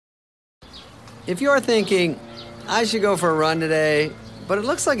If you're thinking, I should go for a run today, but it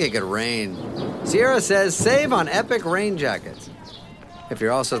looks like it could rain, Sierra says save on epic rain jackets. If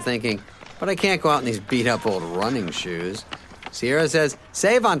you're also thinking, but I can't go out in these beat-up old running shoes, Sierra says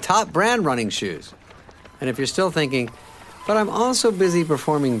save on top brand running shoes. And if you're still thinking, but I'm also busy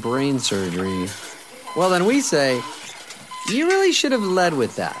performing brain surgery, well, then we say, you really should have led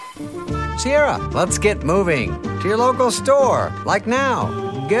with that. Sierra, let's get moving to your local store, like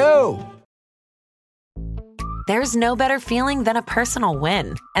now. Go! There's no better feeling than a personal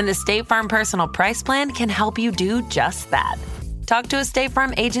win, and the State Farm Personal Price Plan can help you do just that. Talk to a State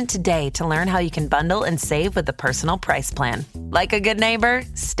Farm agent today to learn how you can bundle and save with the Personal Price Plan. Like a good neighbor,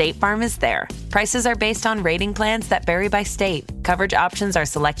 State Farm is there. Prices are based on rating plans that vary by state. Coverage options are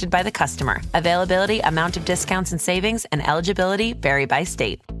selected by the customer. Availability, amount of discounts and savings, and eligibility vary by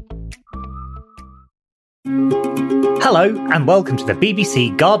state. Hello and welcome to the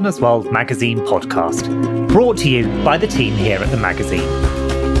BBC Gardener's World magazine podcast, brought to you by the team here at the magazine.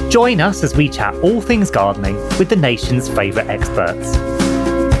 Join us as we chat all things gardening with the nation's favourite experts.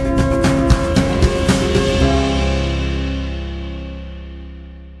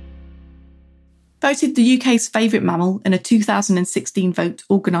 Voted the UK's favourite mammal in a 2016 vote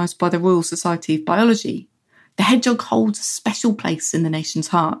organised by the Royal Society of Biology, the hedgehog holds a special place in the nation's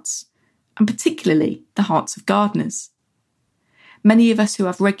hearts, and particularly the hearts of gardeners. Many of us who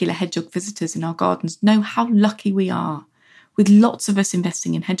have regular hedgehog visitors in our gardens know how lucky we are, with lots of us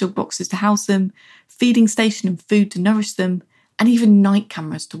investing in hedgehog boxes to house them, feeding station and food to nourish them, and even night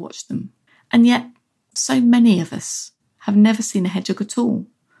cameras to watch them. And yet, so many of us have never seen a hedgehog at all,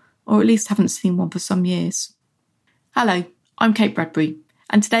 or at least haven't seen one for some years. Hello, I'm Kate Bradbury,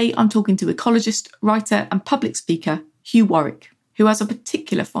 and today I'm talking to ecologist, writer and public speaker Hugh Warwick, who has a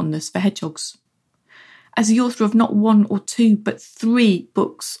particular fondness for hedgehogs. As the author of not one or two, but 3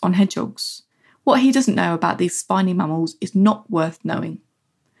 books on hedgehogs, what he doesn't know about these spiny mammals is not worth knowing.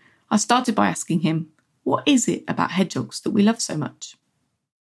 I started by asking him, what is it about hedgehogs that we love so much?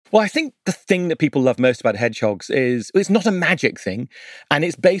 Well, I think the thing that people love most about hedgehogs is it's not a magic thing, and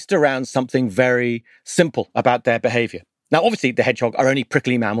it's based around something very simple about their behaviour. Now, obviously, the hedgehog are only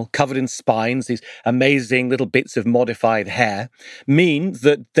prickly mammal, covered in spines. These amazing little bits of modified hair mean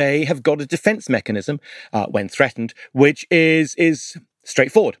that they have got a defence mechanism when threatened, which is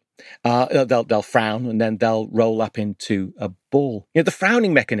straightforward. They'll frown and then they'll roll up into a ball. You know, the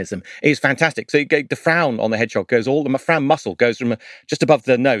frowning mechanism is fantastic. So the frown on the hedgehog the frown muscle goes from just above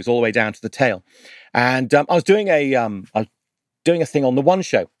the nose all the way down to the tail. And I was doing a thing on the One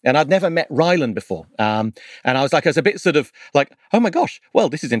Show, and I'd never met Ryland before. And I was a bit sort of like, oh my gosh, well,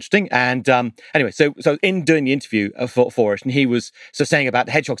 this is interesting. And anyway, so in doing the interview for it, and he was sort of saying about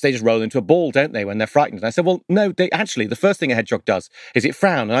the hedgehogs, they just roll into a ball, don't they, when they're frightened? And I said, well, no, the first thing a hedgehog does is it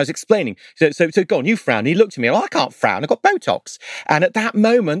frown. And I was explaining, so go on, you frown. And he looked at me, I can't frown, I've got Botox. And at that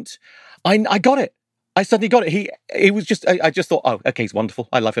moment, I got it. I suddenly got it. He was just, I just thought, oh, okay, he's wonderful.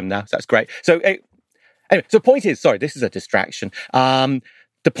 I love him now. So that's great. So anyway, so the point is, sorry, this is a distraction. The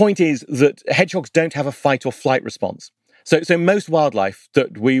point is that hedgehogs don't have a fight or flight response. So most wildlife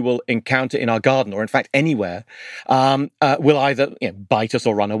that we will encounter in our garden, or in fact anywhere, will either bite us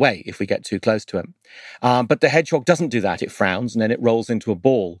or run away if we get too close to him. But the hedgehog doesn't do that. It frowns and then it rolls into a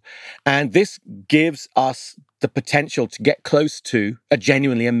ball. And this gives us the potential to get close to a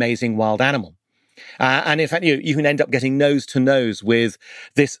genuinely amazing wild animal. And in fact, you can end up getting nose to nose with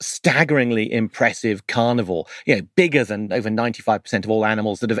this staggeringly impressive carnivore, bigger than over 95% of all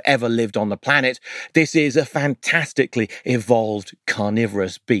animals that have ever lived on the planet. This is a fantastically evolved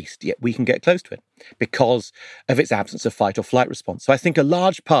carnivorous beast, yet we can get close to it because of its absence of fight or flight response. So I think a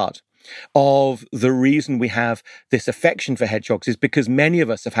large part of the reason we have this affection for hedgehogs is because many of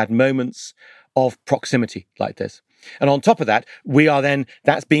us have had moments of proximity like this. And on top of that,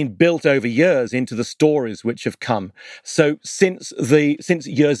 that's been built over years into the stories which have come. So since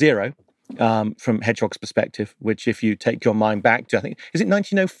year zero, from hedgehog's perspective, which if you take your mind back to, I think, is it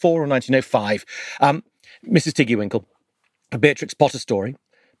 1904 or 1905? Mrs. Tiggy Winkle, a Beatrix Potter story.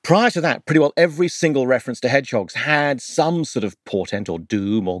 Prior to that, pretty well every single reference to hedgehogs had some sort of portent or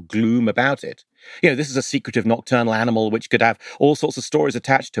doom or gloom about it. This is a secretive nocturnal animal which could have all sorts of stories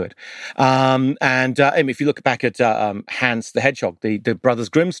attached to it. And if you look back at Hans the Hedgehog, the Brothers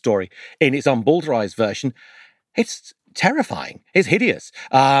Grimm story, in its unbulderized version, it's terrifying. It's hideous.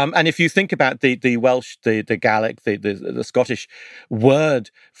 And if you think about the Welsh, the Gaelic, the Scottish word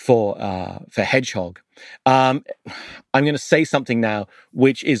for hedgehog, I'm going to say something now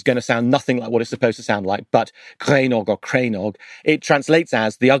which is going to sound nothing like what it's supposed to sound like, but Craenog or Craenog, it translates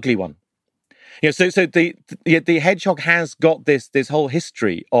as the ugly one. So the hedgehog has got this whole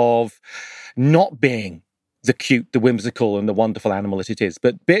history of not being the cute, the whimsical, and the wonderful animal that it is.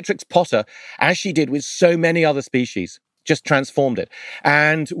 But Beatrix Potter, as she did with so many other species, just transformed it.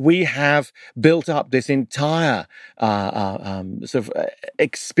 And we have built up this entire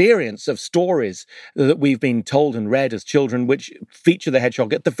experience of stories that we've been told and read as children, which feature the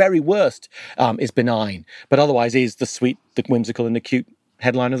hedgehog at the very worst is benign, but otherwise is the sweet, the whimsical, and the cute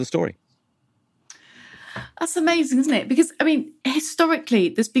headline of the story. That's amazing, isn't it? Because, I mean, historically,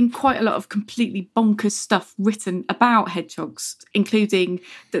 there's been quite a lot of completely bonkers stuff written about hedgehogs, including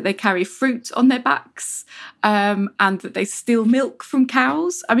that they carry fruit on their backs and that they steal milk from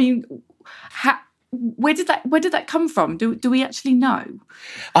cows. I mean, where did that come from? Do we actually know?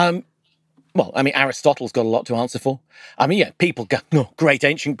 Well, I mean, Aristotle's got a lot to answer for. I mean, yeah, people go, oh, great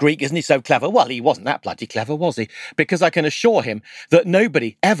ancient Greek, isn't he so clever? Well, he wasn't that bloody clever, was he? Because I can assure him that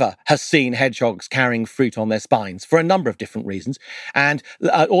nobody ever has seen hedgehogs carrying fruit on their spines for a number of different reasons. And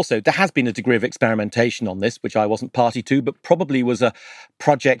also, there has been a degree of experimentation on this, which I wasn't party to, but probably was a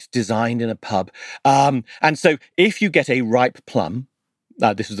project designed in a pub. And so if you get a ripe plum,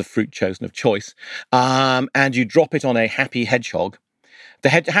 this was the fruit chosen of choice, and you drop it on a happy hedgehog, the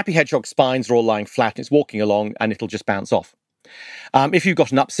happy hedgehog spines are all lying flat, it's walking along, and it'll just bounce off. If you've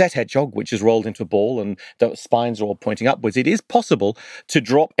got an upset hedgehog, which is rolled into a ball and the spines are all pointing upwards, it is possible to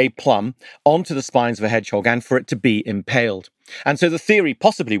drop a plum onto the spines of a hedgehog and for it to be impaled. And so the theory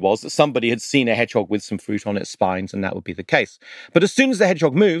possibly was that somebody had seen a hedgehog with some fruit on its spines, and that would be the case. But as soon as the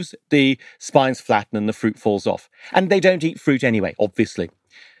hedgehog moves, the spines flatten and the fruit falls off. And they don't eat fruit anyway, obviously.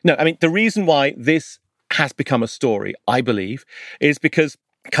 No, I mean, the reason why this has become a story, I believe, is because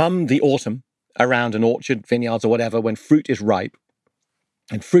come the autumn, around an orchard, vineyards or whatever, when fruit is ripe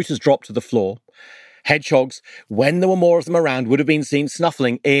and fruit has dropped to the floor, hedgehogs, when there were more of them around, would have been seen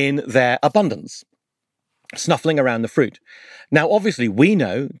snuffling in their abundance, snuffling around the fruit. Now, obviously, we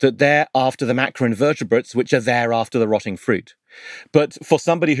know that they're after the macroinvertebrates, which are there after the rotting fruit. But for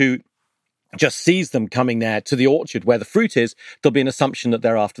somebody who just sees them coming there to the orchard where the fruit is, there'll be an assumption that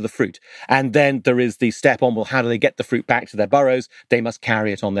they're after the fruit. And then there is the step on, well, how do they get the fruit back to their burrows? They must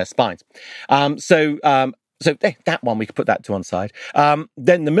carry it on their spines. So that one, we could put that to one side.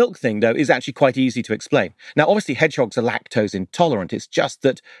 Then the milk thing, though, is actually quite easy to explain. Now, obviously, hedgehogs are lactose intolerant. It's just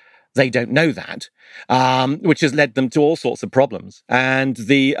that they don't know that, which has led them to all sorts of problems. And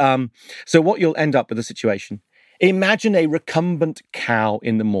so what you'll end up with a situation, imagine a recumbent cow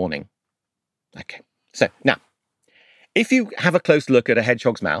in the morning. Okay, so now, if you have a close look at a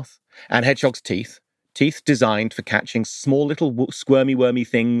hedgehog's mouth and hedgehog's teeth designed for catching small little squirmy, wormy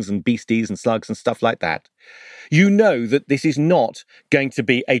things and beasties and slugs and stuff like that, you know that this is not going to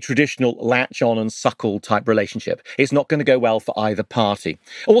be a traditional latch-on and suckle type relationship. It's not going to go well for either party.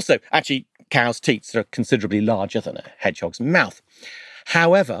 Also, actually, cows' teats are considerably larger than a hedgehog's mouth.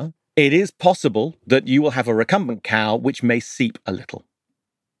 However, it is possible that you will have a recumbent cow which may seep a little.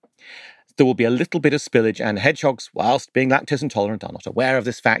 There will be a little bit of spillage, and hedgehogs, whilst being lactose intolerant, are not aware of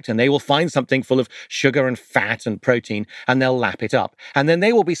this fact, and they will find something full of sugar and fat and protein, and they'll lap it up. And then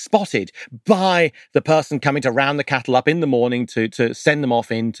they will be spotted by the person coming to round the cattle up in the morning to send them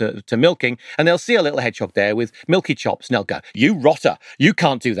off into milking, and they'll see a little hedgehog there with milky chops, and they'll go, "You rotter, you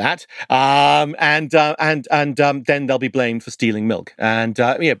can't do that." And then they'll be blamed for stealing milk. And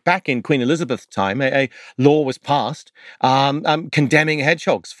back in Queen Elizabeth's time, a law was passed condemning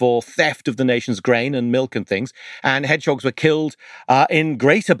hedgehogs for theft of the nation's grain and milk and things, and hedgehogs were killed in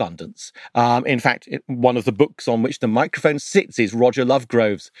great abundance. In fact, one of the books on which the microphone sits is Roger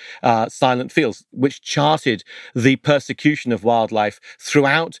Lovegrove's Silent Fields, which charted the persecution of wildlife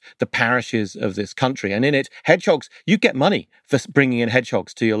throughout the parishes of this country. And in it, hedgehogs, you get money for bringing in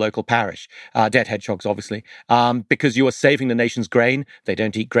hedgehogs to your local parish, dead hedgehogs, obviously, because you are saving the nation's grain. They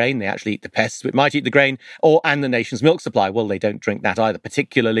don't eat grain, they actually eat the pests which might eat the grain, and the nation's milk supply. Well, they don't drink that either,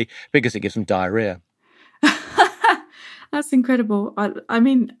 particularly because it gives them diarrhea. That's incredible. I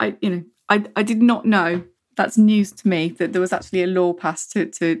did not know. That's news to me that there was actually a law passed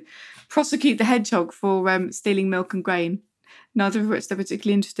to prosecute the hedgehog for stealing milk and grain. Neither of which they're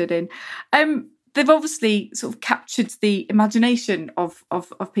particularly interested in. They've obviously sort of captured the imagination of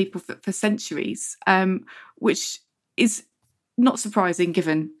people for centuries, which is not surprising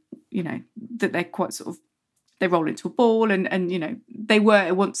given, that they're quite sort of, they roll into a ball and they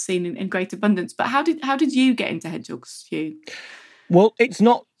were once seen in great abundance. But how did you get into hedgehogs, Hugh? Well, it's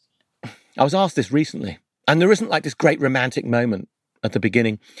not, I was asked this recently, and there isn't like this great romantic moment at the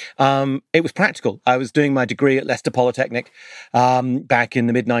beginning. It was practical. I was doing my degree at Leicester Polytechnic back in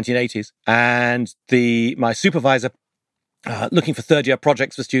the mid-1980s, and my supervisor looking for third-year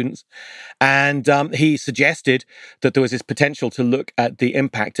projects for students. And he suggested that there was this potential to look at the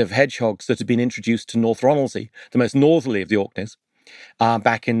impact of hedgehogs that had been introduced to North Ronaldsay, the most northerly of the Orkneys,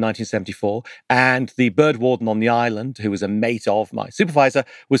 back in 1974. And the bird warden on the island, who was a mate of my supervisor,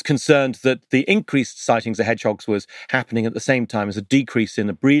 was concerned that the increased sightings of hedgehogs was happening at the same time as a decrease in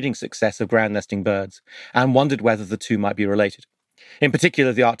the breeding success of ground nesting birds, and wondered whether the two might be related. In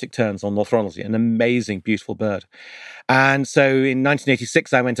particular, the Arctic terns on North Ronaldsay, an amazing, beautiful bird. And so in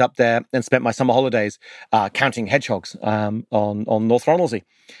 1986, I went up there and spent my summer holidays counting hedgehogs on North Ronaldsay,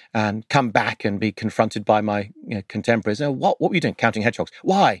 and come back and be confronted by my contemporaries. Oh, what were you doing counting hedgehogs?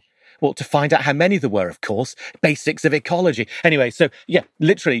 Why? Well, to find out how many there were, of course. Basics of ecology. Anyway, so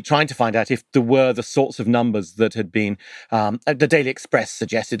literally trying to find out if there were the sorts of numbers that had been... the Daily Express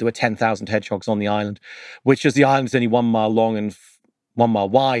suggested there were 10,000 hedgehogs on the island, which, as the island is only 1 mile long and 1 mile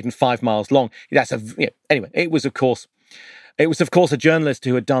wide and 5 miles long. Anyway, it was of course a journalist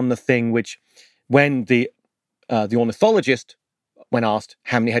who had done the thing which, when the ornithologist, when asked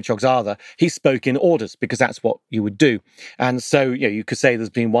how many hedgehogs are there, he spoke in orders, because that's what you would do. And so, you could say there's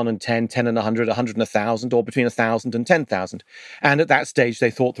been 1 and 10, 10 and 100, 100 and 1,000, or between 1,000 and 10,000. And at that stage, they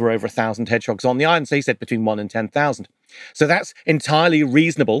thought there were over 1,000 hedgehogs on the island. So he said between 1 and 10,000. So that's entirely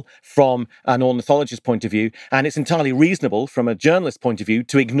reasonable from an ornithologist's point of view. And it's entirely reasonable from a journalist's point of view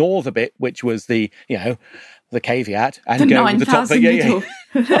to ignore the bit which was the caveat and go with the top bit.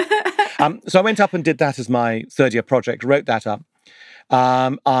 So I went up and did that as my third-year project, wrote that up.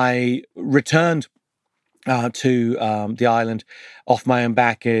 I returned to the island off my own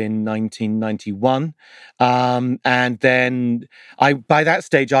back in 1991. And then by that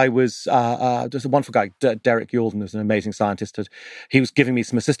stage, I was, there's a wonderful guy, Derek Youlden, who's an amazing scientist. He was giving me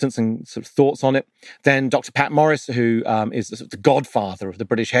some assistance and sort of thoughts on it. Then Dr. Pat Morris, who is the godfather of the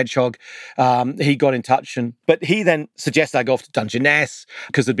British hedgehog, he got in touch. But he then suggested I go off to Dungeness,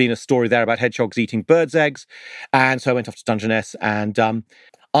 because there'd been a story there about hedgehogs eating birds' eggs. And so I went off to Dungeness, and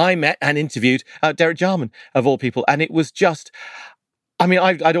I met and interviewed Derek Jarman, of all people. And it was just...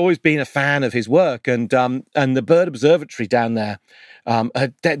 I'd always been a fan of his work, and the Bird Observatory down there,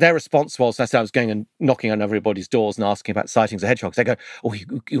 their response was, as I was going and knocking on everybody's doors and asking about sightings of hedgehogs, they go, we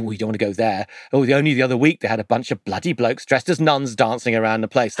don't want to go there. Only the other week they had a bunch of bloody blokes dressed as nuns dancing around the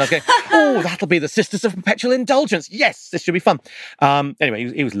place. And I was going, that'll be the Sisters of Perpetual Indulgence. Yes, this should be fun.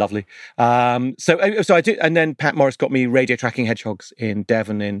 Anyway, he was lovely. So I did, and then Pat Morris got me radio tracking hedgehogs in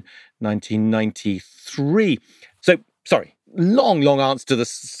Devon in 1993. So, sorry. Long answer to the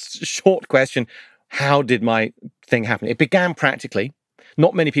short question, how did my thing happen? It began practically.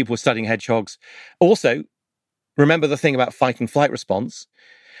 Not many people were studying hedgehogs. Also, remember the thing about fight and flight response.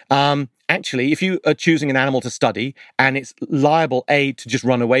 Actually, if you are choosing an animal to study and it's liable, A, to just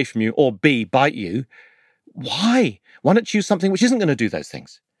run away from you, or B, bite you, why? Why not choose something which isn't going to do those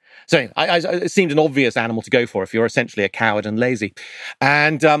things? So it seemed an obvious animal to go for if you're essentially a coward and lazy.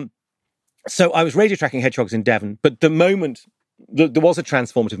 And so I was radio tracking hedgehogs in Devon, but there was a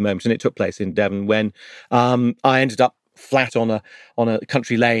transformative moment, and it took place in Devon when I ended up flat on a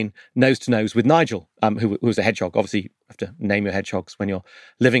country lane, nose to nose with Nigel, who was a hedgehog. Obviously, you have to name your hedgehogs when you're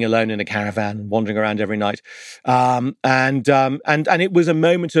living alone in a caravan and wandering around every night. And it was a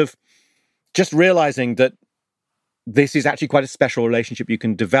moment of just realizing that this is actually quite a special relationship you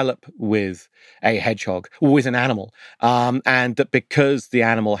can develop with a hedgehog or with an animal. And that because the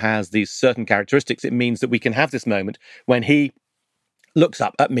animal has these certain characteristics, it means that we can have this moment when he looks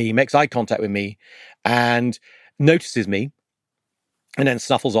up at me, makes eye contact with me, and notices me, and then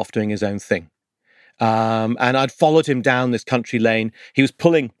snuffles off doing his own thing. And I'd followed him down this country lane. He was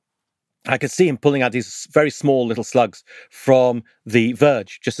I could see him pulling out these very small little slugs from the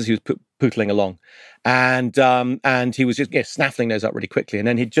verge just as he was pootling along. And he was just snaffling those up really quickly. And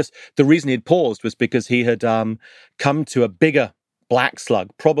then the reason he'd paused was because he had come to a bigger black slug,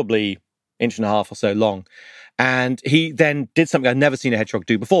 probably 1.5 inches or so long. And he then did something I'd never seen a hedgehog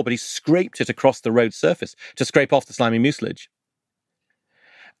do before, but he scraped it across the road surface to scrape off the slimy mucilage.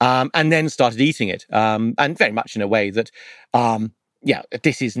 And then started eating it. And very much in a way that...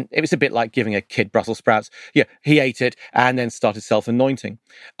 it was a bit like giving a kid Brussels sprouts. Yeah, he ate it and then started self-anointing.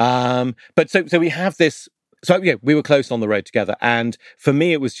 But so we have this, we were close on the road together. And for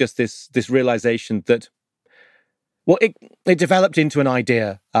me, it was just this realization that, it developed into an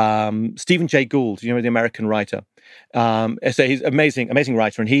idea. Stephen Jay Gould, the American writer. So he's an amazing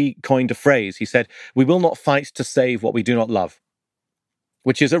writer. And he coined a phrase. He said, "We will not fight to save what we do not love,"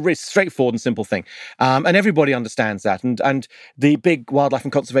 which is a really straightforward and simple thing. And everybody understands that. And the big wildlife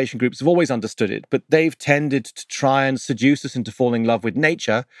and conservation groups have always understood it, but they've tended to try and seduce us into falling in love with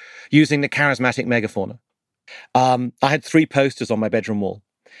nature using the charismatic megafauna. I had 3 posters on my bedroom wall,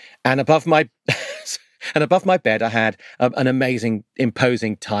 and above my bed I had an amazing,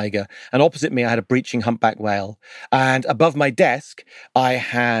 imposing tiger, and opposite me I had a breaching humpback whale, and above my desk I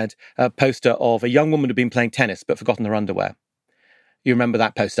had a poster of a young woman who'd been playing tennis but forgotten her underwear. You remember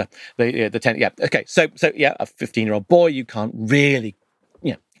that poster? The tennis, yeah. Okay, so yeah, a 15-year-old boy, you can't really,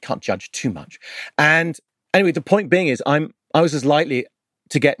 you can't judge too much. And anyway, the point being is I was as likely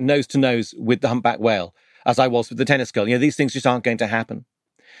to get nose to nose with the humpback whale as I was with the tennis girl. These things just aren't going to happen.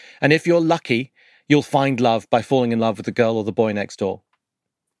 And if you're lucky, you'll find love by falling in love with the girl or the boy next door.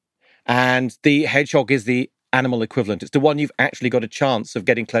 And the hedgehog is the animal equivalent. It's the one you've actually got a chance of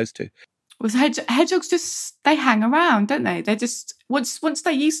getting close to. Well, hedgehogs they hang around, don't they? They're just, once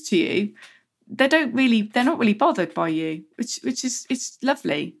they're used to you, they're not really bothered by you, which is, it's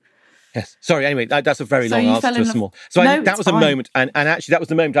lovely. Yes. Sorry. Anyway, that's a very long answer to a small. So that was a moment, and actually that was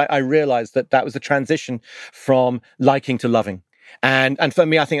the moment I realised that was the transition from liking to loving, and for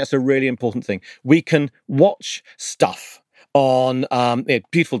me, I think that's a really important thing. We can watch stuff on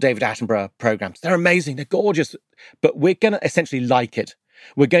beautiful David Attenborough programs. They're amazing. They're gorgeous, but we're going to essentially like it.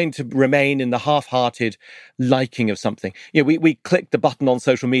 We're going to remain in the half-hearted liking of something. We click the button on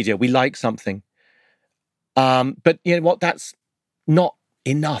social media. We like something, but you know what? That's not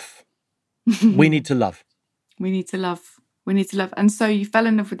enough. We need to love. We need to love. And so you fell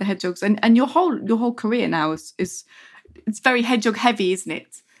in love with the hedgehogs, and your whole career now is it's very hedgehog heavy, isn't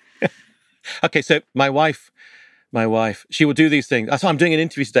it? Okay, so my wife, she will do these things. So I'm doing an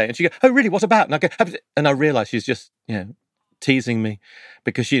interview today, and she goes, "Oh, really? What about?" And I go, and I realise she's just teasing me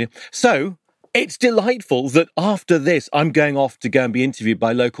because So it's delightful that after this, I'm going off to go and be interviewed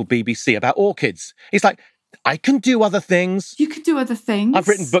by local BBC about orchids. It's like, I can do other things. You could do other things. I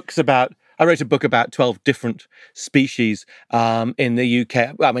wrote a book about 12 different species in the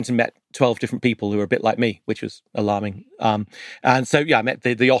UK. Well, I went and met 12 different people who were a bit like me, which was alarming. And so, I met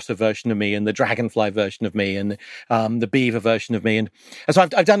the otter version of me and the dragonfly version of me and the beaver version of me. And so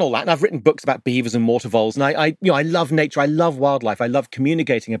I've done all that. And I've written books about beavers and water voles. And I love nature. I love wildlife. I love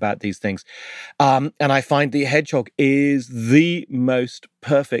communicating about these things. And I find the hedgehog is the most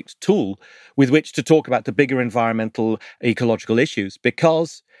perfect tool with which to talk about the bigger environmental, ecological issues,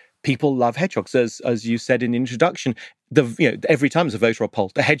 because people love hedgehogs. As you said in the introduction, every time there's a voter or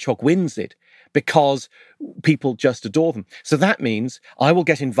poll, the hedgehog wins it because people just adore them. So that means I will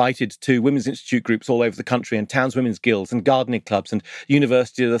get invited to Women's Institute groups all over the country, and Towns Women's Guilds and gardening clubs and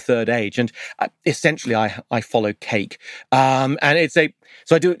University of the Third Age. And essentially I follow cake. And so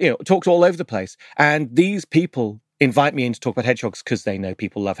I do, talks all over the place. And these people invite me in to talk about hedgehogs because they know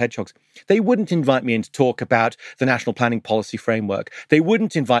people love hedgehogs. They wouldn't invite me in to talk about the National Planning Policy Framework. They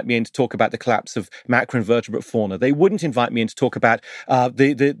wouldn't invite me in to talk about the collapse of macroinvertebrate fauna. They wouldn't invite me in to talk about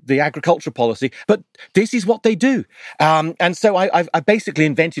the agricultural policy. But this is what they do. And so I basically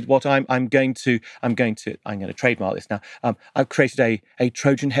invented what I'm going to trademark this now. I've created a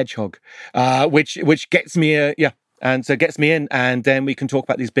Trojan hedgehog, which gets me and so gets me in, and then we can talk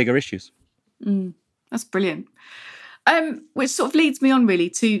about these bigger issues. That's brilliant. Which sort of leads me on really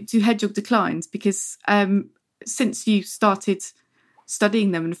to hedgehog declines, because since you started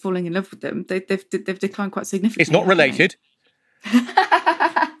studying them and falling in love with them, they've declined quite significantly. It's not related.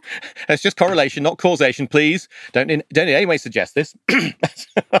 It's just correlation, not causation. Please don't in any way suggest this.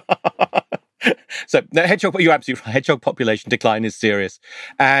 So, no, you're absolutely right. Hedgehog population decline is serious,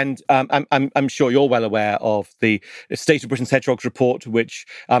 and I'm sure you're well aware of the State of Britain's Hedgehogs report, which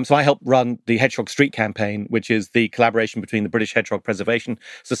so I helped run the Hedgehog Street campaign, which is the collaboration between the British Hedgehog Preservation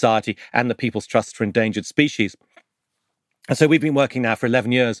Society and the People's Trust for Endangered Species. And so we've been working now for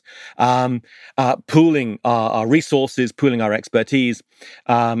 11 years, pooling our resources, pooling our expertise,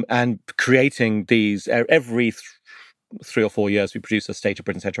 and creating these every 3 or 4 years. We produce a State of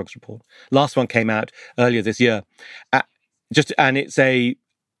Britain's Hedgehogs report. Last one came out earlier this year, and it's a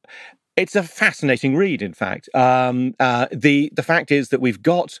fascinating read. In fact, the fact is that we've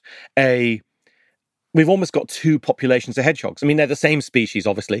almost got 2 populations of hedgehogs. I mean, they're the same species,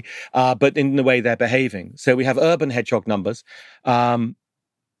 obviously, but in the way they're behaving. So we have urban hedgehog numbers.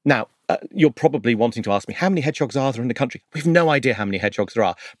 Now, you're probably wanting to ask me, how many hedgehogs are there in the country? We've no idea how many hedgehogs there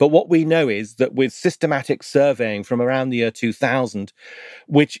are. But what we know is that with systematic surveying from around the year 2000,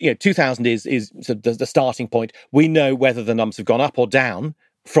 which 2000 is the starting point, we know whether the numbers have gone up or down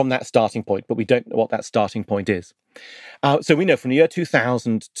from that starting point, but we don't know what that starting point is. So we know from the year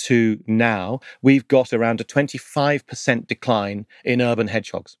 2000 to now, we've got around a 25% decline in urban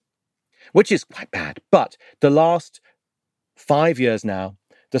hedgehogs, which is quite bad. But the last 5 years now,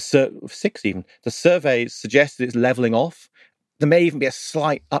 6 even, the surveys suggest that it's levelling off. There may even be a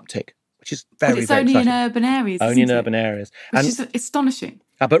slight uptick. which is very, but it's very only exciting. in urban areas. Only in isn't it? urban areas. Which is astonishing.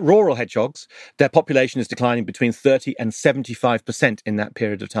 But rural hedgehogs, their population is declining between 30 and 75% in that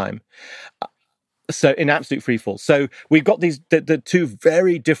period of time. So in absolute freefall. So we've got these the two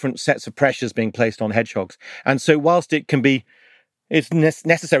very different sets of pressures being placed on hedgehogs. And so whilst it's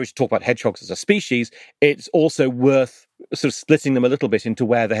necessary to talk about hedgehogs as a species, it's also worth sort of splitting them a little bit into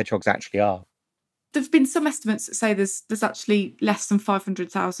where the hedgehogs actually are. There have been some estimates that say there's actually less than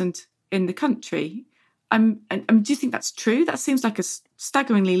 500,000 in the country. Do you think that's true? That seems like a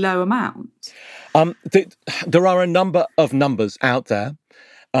staggeringly low amount. There are a number of numbers out there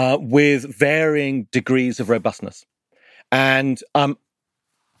with varying degrees of robustness. And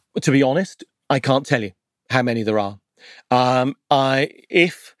to be honest, I can't tell you how many there are.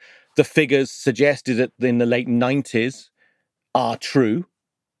 If the figures suggested that in the late 90s are true,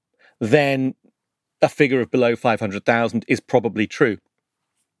 then a figure of below 500,000 is probably true.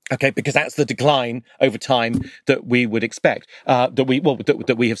 Okay, because that's the decline over time that we would expect,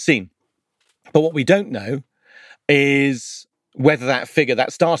 that we have seen. But what we don't know is whether that figure,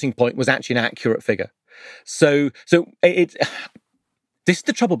 that starting point, was actually an accurate figure. So this is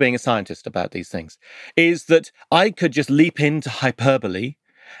the trouble being a scientist about these things, is that I could just leap into hyperbole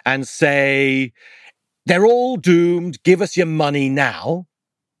and say, they're all doomed, give us your money now.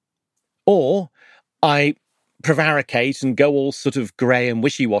 Or I prevaricate and go all sort of grey and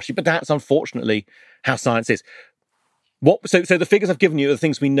wishy-washy, but that's unfortunately how science is. So the figures I've given you are the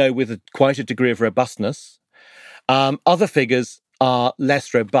things we know with quite a degree of robustness. Other figures are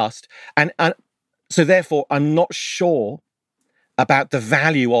less robust. And so therefore, I'm not sure about the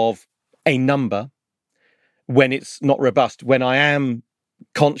value of a number when it's not robust, when I am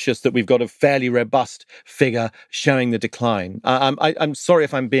conscious that we've got a fairly robust figure showing the decline. I'm sorry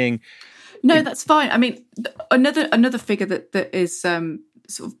if I'm being... No, that's fine. I mean, another figure that is sort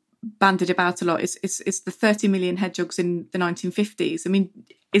of bandied about a lot is the 30 million hedgehogs in the 1950s. I mean,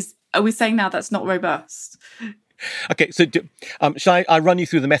 are we saying now that's not robust? Okay, so shall I run you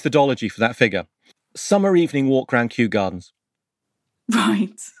through the methodology for that figure? Summer evening walk around Kew Gardens.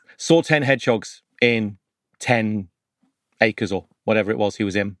 Right. Saw 10 hedgehogs in 10 acres or whatever it was he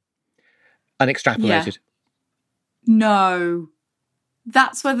was in. And extrapolated. Yeah. No.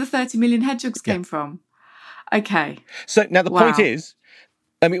 That's where the 30 million hedgehogs came from. Okay. So now the point is,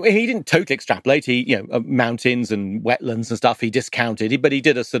 I mean, he didn't totally extrapolate. He, mountains and wetlands and stuff, he discounted, but he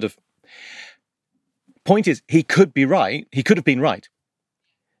did a sort of... Point is, he could be right. He could have been right.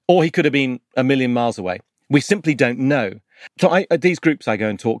 Or he could have been a million miles away. We simply don't know. So these groups I go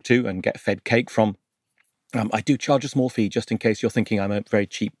and talk to and get fed cake from, I do charge a small fee just in case you're thinking I'm a very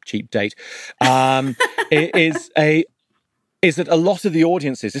cheap date, is that a lot of the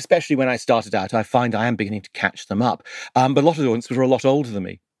audiences, especially when I started out, I find I am beginning to catch them up. But a lot of the audiences were a lot older than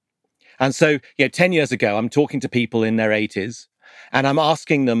me. And so, 10 years ago, I'm talking to people in their 80s and I'm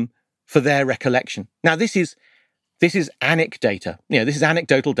asking them for their recollection. Now, this is anecdata. This is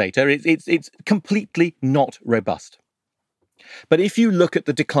anecdotal data. It's completely not robust. But if you look at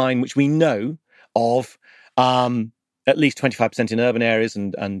the decline, which we know of, at least 25% in urban areas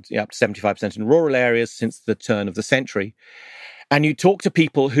and up to 75% in rural areas since the turn of the century, and you talk to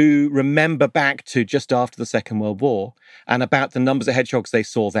people who remember back to just after the Second World War and about the numbers of hedgehogs they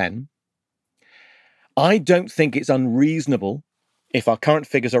saw then, I don't think it's unreasonable, if our current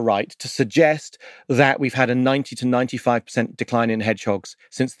figures are right, to suggest that we've had a 90 to 95% decline in hedgehogs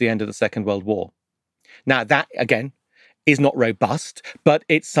since the end of the Second World War. Now, that, again, is not robust, but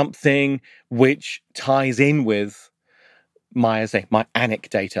it's something which ties in with my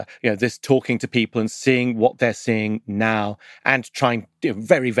anecdata, this talking to people and seeing what they're seeing now and trying to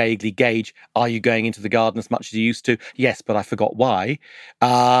very vaguely gauge, are you going into the garden as much as you used to? Yes, but I forgot why.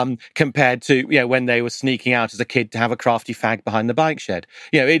 Compared to, when they were sneaking out as a kid to have a crafty fag behind the bike shed.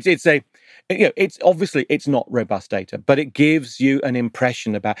 It's obviously it's not robust data, but it gives you an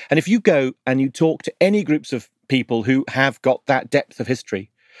impression about, and if you go and you talk to any groups of people who have got that depth of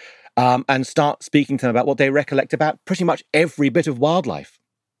history, and start speaking to them about what they recollect about pretty much every bit of wildlife,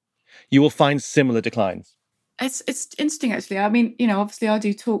 you will find similar declines. It's interesting, actually. I mean, obviously I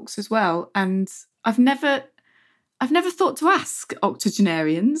do talks as well, and I've never thought to ask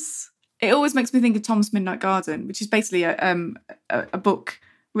octogenarians. It always makes me think of Tom's Midnight Garden, which is basically a book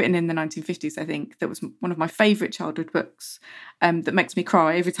written in the 1950s, I think, that was one of my favourite childhood books, that makes me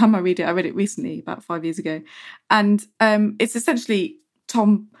cry every time I read it. I read it recently, about 5 years ago. And it's essentially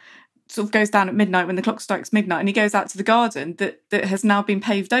Tom sort of goes down at midnight when the clock strikes midnight, and he goes out to the garden that has now been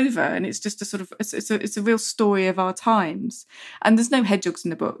paved over, and it's just a sort of it's a real story of our times. And there's no hedgehogs in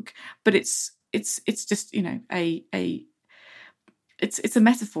the book, but it's just a it's a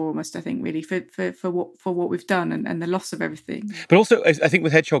metaphor almost, I think, really, for what we've done and the loss of everything. But also, I think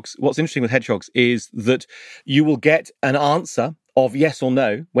with hedgehogs, what's interesting with hedgehogs is that you will get an answer of yes or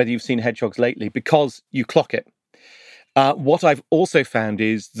no, whether you've seen hedgehogs lately, because you clock it. What I've also found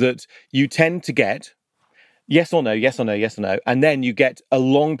is that you tend to get yes or no, yes or no, yes or no, and then you get a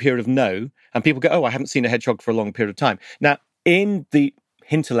long period of no, and people go, oh, I haven't seen a hedgehog for a long period of time. Now, in the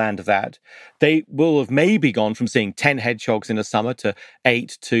hinterland of that, they will have maybe gone from seeing 10 hedgehogs in a summer to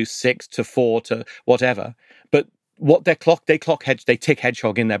 8 to 6 to 4 to whatever. But what they tick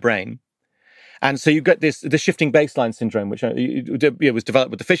hedgehog in their brain. And so you get the shifting baseline syndrome, which was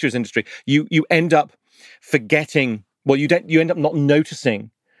developed with the fisheries industry. You end up forgetting, you end up not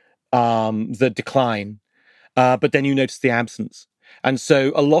noticing the decline, but then you notice the absence. And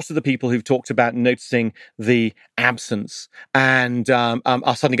so a lot of the people who've talked about noticing the absence and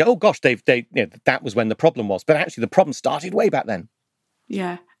are suddenly go, oh gosh, that was when the problem was. But actually the problem started way back then.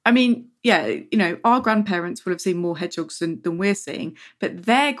 Yeah. I mean, yeah, our grandparents will have seen more hedgehogs than we're seeing, but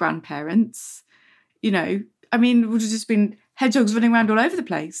their grandparents, would have just been hedgehogs running around all over the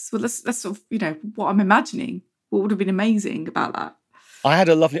place. Well, that's sort of, what I'm imagining. What would have been amazing about that? I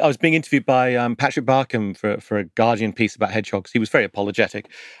was being interviewed by Patrick Barkham for a Guardian piece about hedgehogs. He was very apologetic.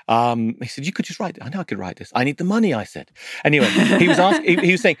 He said, you could just write it. I know I could write this. I need the money, I said. Anyway, he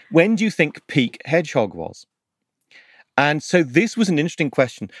was saying, when do you think peak hedgehog was? And so this was an interesting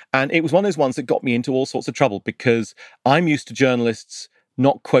question. And it was one of those ones that got me into all sorts of trouble because I'm used to journalists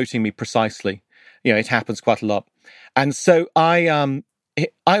not quoting me precisely. It happens quite a lot. And so I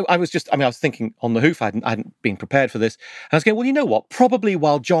was thinking on the hoof, I hadn't been prepared for this. And I was going, well, you know what? Probably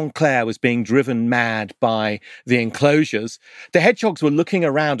while John Clare was being driven mad by the enclosures, the hedgehogs were looking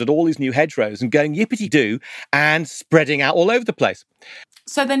around at all these new hedgerows and going yippity-doo and spreading out all over the place.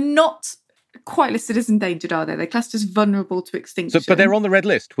 So they're not quite listed as endangered, are they? They're classed as vulnerable to extinction. But they're on the red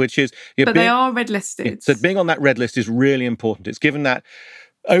list, which is... they are red listed. Yeah, so being on that red list is really important. It's given that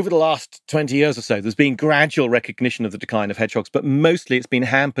over the last 20 years or so, there's been gradual recognition of the decline of hedgehogs, but mostly it's been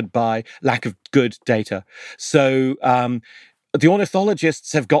hampered by lack of good data. So the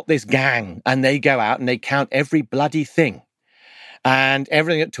ornithologists have got this gang, and they go out and they count every bloody thing. And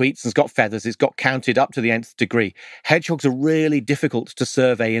everything that tweets and's got feathers, it's got counted up to the nth degree. Hedgehogs are really difficult to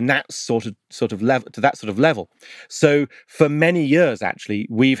survey in that sort of level, to that sort of level. So for many years, actually,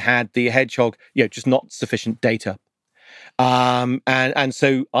 we've had the hedgehog, just not sufficient data. And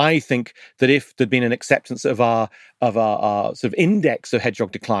so I think that if there'd been an acceptance of our sort of index of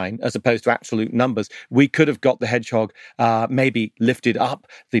hedgehog decline as opposed to absolute numbers, we could have got the hedgehog maybe lifted up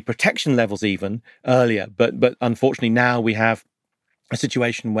the protection levels even earlier. But unfortunately now we have a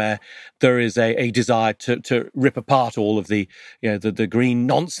situation where there is a desire to rip apart all of the green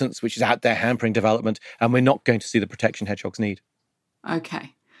nonsense which is out there hampering development, and we're not going to see the protection hedgehogs need.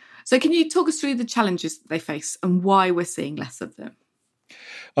 Okay. So can you talk us through the challenges that they face and why we're seeing less of them?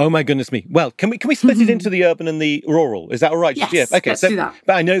 Oh my goodness me! Well, can we split it into the urban and the rural? Is that all right? Yes, yeah. Okay. Let's do that.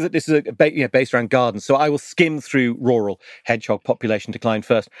 But I know that this is based around gardens, so I will skim through rural hedgehog population decline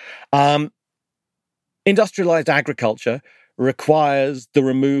first. Industrialized agriculture requires the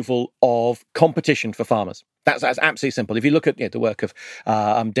removal of competition for farmers. That's absolutely simple. If you look at the work of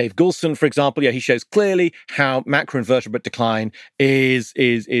Dave Goulston, for example, he shows clearly how macroinvertebrate decline is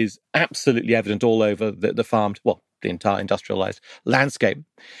absolutely evident all over the farmed, the entire industrialized landscape.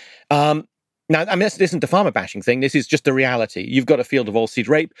 Now, this isn't a farmer bashing thing. This is just the reality. You've got a field of oilseed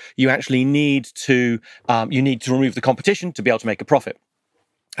rape. You actually need to remove the competition to be able to make a profit.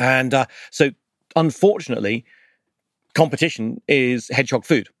 And so, unfortunately, competition is hedgehog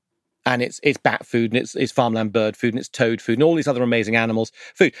food. And it's bat food, and it's farmland bird food, and it's toad food, and all these other amazing animals'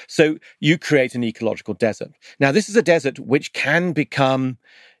 food. So you create an ecological desert. Now, this is a desert which can become,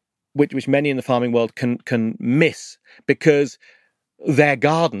 which many in the farming world can miss, because their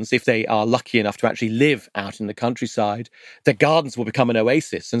gardens, if they are lucky enough to actually live out in the countryside, their gardens will become an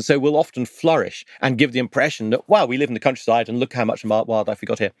oasis, and so will often flourish and give the impression that, wow, we live in the countryside and look how much wildlife we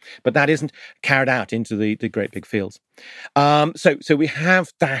got here. But that isn't carried out into the great big fields. So we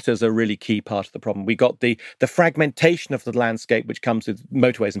have that as a really key part of the problem. We got the fragmentation of the landscape, which comes with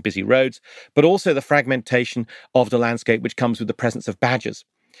motorways and busy roads, but also the fragmentation of the landscape, which comes with the presence of badgers.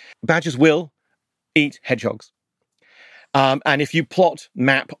 Badgers will eat hedgehogs. And if you plot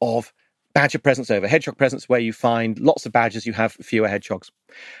map of badger presence over hedgehog presence, where you find lots of badgers, you have fewer hedgehogs.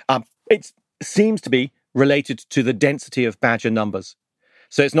 It seems to be related to the density of badger numbers.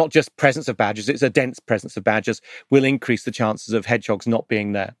 So it's not just presence of badgers, it's a dense presence of badgers will increase the chances of hedgehogs not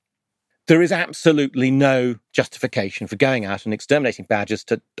being there. there is absolutely no justification for going out and exterminating badgers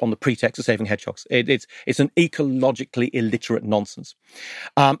on the pretext of saving hedgehogs. It's an ecologically illiterate nonsense.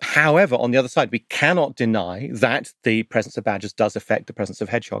 However, on the other side, we cannot deny that the presence of badgers does affect the presence of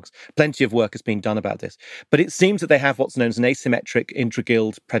hedgehogs. Plenty of work has been done about this. But it seems that they have what's known as an asymmetric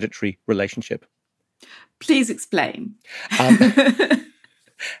intra-guild predatory relationship. Please explain.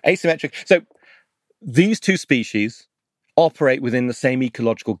 Asymmetric. So these two species operate within the same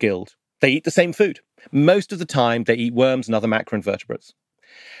ecological guild. They eat the same food. Most of the time, they eat worms and other macroinvertebrates.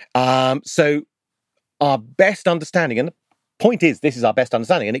 So our best understanding, and the point is, this is our best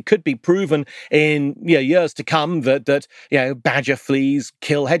understanding, and it could be proven in years to come that badger fleas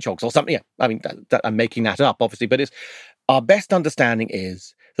kill hedgehogs or something. Yeah, I mean, that I'm making that up, obviously, but our best understanding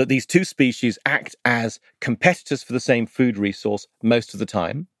is that these two species act as competitors for the same food resource most of the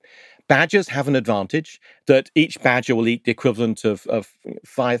time. Badgers have an advantage that each badger will eat the equivalent of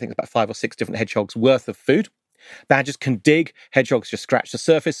five, I think it's about 5 or 6 different hedgehogs worth of food. Badgers can dig, hedgehogs just scratch the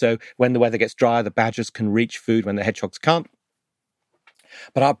surface, so when the weather gets drier, the badgers can reach food when the hedgehogs can't.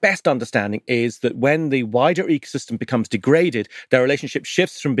 But our best understanding is that when the wider ecosystem becomes degraded, their relationship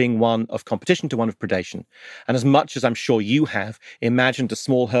shifts from being one of competition to one of predation. And as much as I'm sure you have imagined a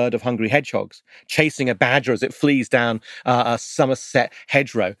small herd of hungry hedgehogs chasing a badger as it flees down a Somerset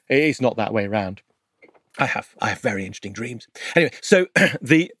hedgerow, it is not that way around. I have very interesting dreams. Anyway, so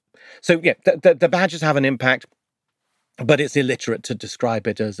the badgers have an impact, but it's illiterate to describe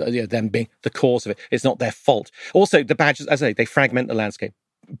it as them being the cause of it. It's not their fault. Also, the badgers, as I say, they fragment the landscape.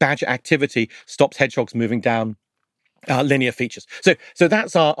 Badger activity stops hedgehogs moving down linear features. So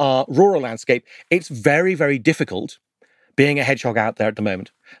that's our rural landscape. It's very, very difficult being a hedgehog out there at the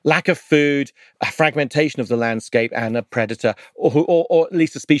moment. Lack of food, a fragmentation of the landscape, and a predator, or at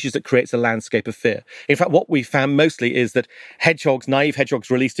least a species that creates a landscape of fear. In fact, what we found mostly is that naive hedgehogs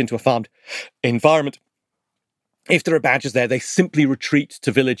released into a farmed environment, if there are badgers there, they simply retreat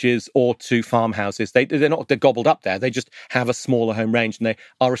to villages or to farmhouses. They're gobbled up there. They just have a smaller home range, and they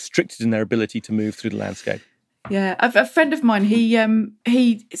are restricted in their ability to move through the landscape. Yeah, a friend of mine, he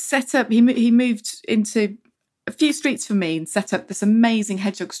moved into a few streets from me and set up this amazing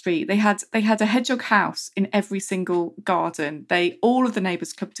hedgehog street. They had a hedgehog house in every single garden. All of the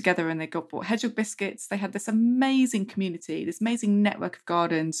neighbours clubbed together and they bought hedgehog biscuits. They had this amazing community, this amazing network of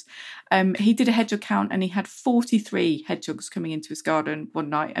gardens. He did a hedgehog count and he had 43 hedgehogs coming into his garden one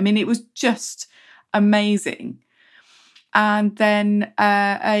night. I mean, it was just amazing. And then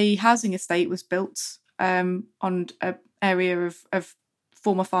a housing estate was built on an area of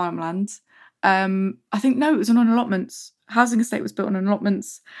former farmland. I think, no, it was on allotments. Housing estate was built on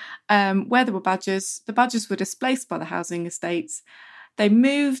allotments where there were badgers. The badgers were displaced by the housing estates. They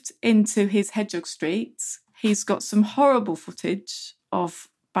moved into his hedgehog streets. He's got some horrible footage of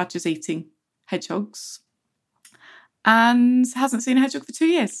badgers eating hedgehogs and hasn't seen a hedgehog for 2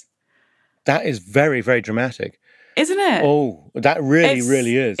 years. That is very, very dramatic. Isn't it? Oh, that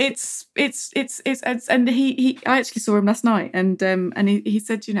really is. It's and I actually saw him last night, and he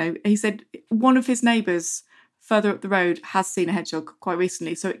said, he said one of his neighbours further up the road has seen a hedgehog quite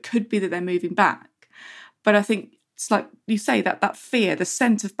recently, so it could be that they're moving back. But I think it's like you say, that fear, the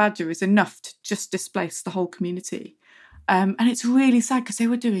scent of badger is enough to just displace the whole community, and it's really sad because they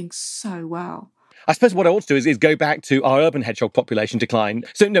were doing so well. I suppose what I ought to do is go back to our urban hedgehog population decline.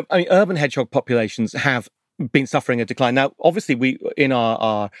 So, no, I mean, urban hedgehog populations have been suffering a decline. Now, obviously, we in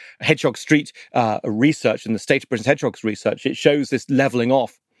our hedgehog street research and the State of Britain's hedgehogs research, it shows this levelling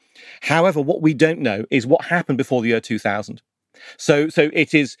off. However, what we don't know is what happened before the year 2000. So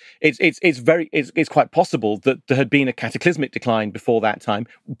it's quite possible that there had been a cataclysmic decline before that time,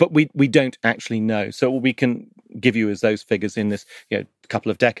 but we don't actually know. So what we can give you is those figures in this couple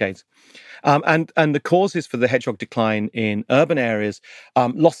of decades. And the causes for the hedgehog decline in urban areas,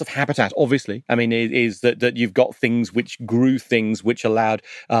 loss of habitat, obviously. I mean, is that you've got things which grew things which allowed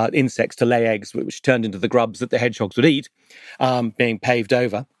insects to lay eggs, which turned into the grubs that the hedgehogs would eat, being paved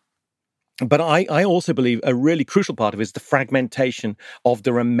over. But I also believe a really crucial part of it is the fragmentation of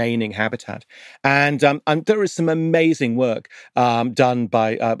the remaining habitat. And there is some amazing work done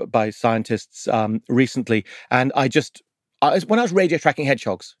by scientists recently. And when I was radio tracking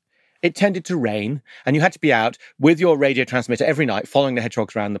hedgehogs, it tended to rain and you had to be out with your radio transmitter every night following the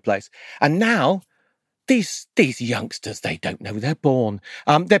hedgehogs around the place. And now these youngsters, they don't know they're born.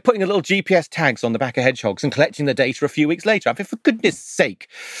 They're putting a little GPS tags on the back of hedgehogs and collecting the data a few weeks later. I mean, for goodness sake.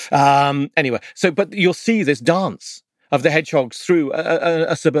 Anyway, but you'll see this dance of the hedgehogs through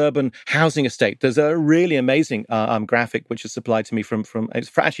a suburban housing estate. There's a really amazing graphic which is supplied to me from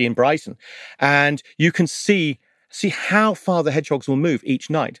it's actually in Brighton. And you can see how far the hedgehogs will move each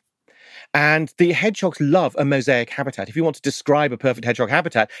night. And the hedgehogs love a mosaic habitat. If you want to describe a perfect hedgehog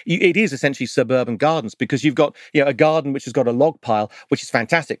habitat, it is essentially suburban gardens, because you've got a garden which has got a log pile, which is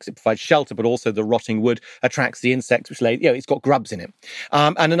fantastic because it provides shelter, but also the rotting wood attracts the insects, which it's got grubs in it.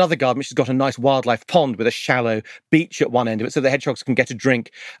 And another garden which has got a nice wildlife pond with a shallow beach at one end of it, so the hedgehogs can get a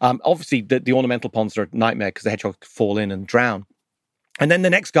drink. Obviously, the ornamental ponds are a nightmare because the hedgehogs fall in and drown. And then the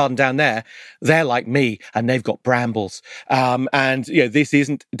next garden down there, they're like me, and they've got brambles. This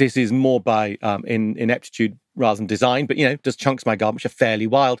is more by ineptitude rather than design, but does chunks my garden, which are fairly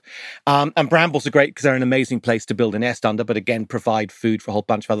wild. And brambles are great because they're an amazing place to build a nest under, but again, provide food for a whole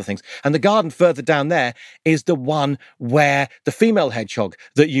bunch of other things. And the garden further down there is the one where the female hedgehog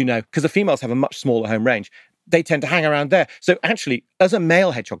that because the females have a much smaller home range, they tend to hang around there. So actually, as a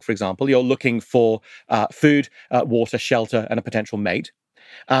male hedgehog, for example, you're looking for food, water, shelter, and a potential mate.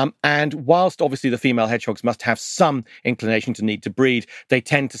 And whilst obviously the female hedgehogs must have some inclination to need to breed, they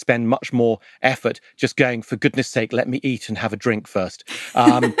tend to spend much more effort just going, for goodness sake, let me eat and have a drink first.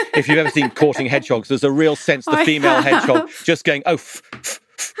 If you've ever seen Courting Hedgehogs, there's a real sense the female hedgehog just going,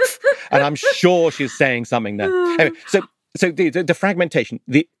 and I'm sure she's saying something there. Anyway, so the fragmentation,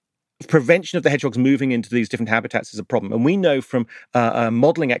 the prevention of the hedgehogs moving into these different habitats is a problem. And we know from a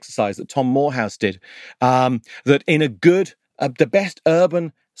modelling exercise that Tom Morehouse did that in the best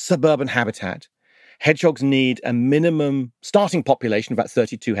urban suburban habitat, hedgehogs need a minimum starting population of about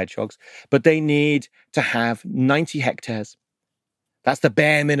 32 hedgehogs, but they need to have 90 hectares. That's the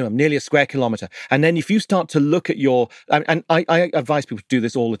bare minimum, nearly a square kilometre. And then if you start to look at and I advise people to do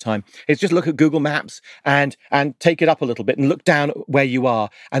this all the time, is just look at Google Maps and take it up a little bit and look down where you are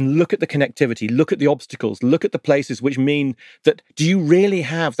and look at the connectivity, look at the obstacles, look at the places which mean that, do you really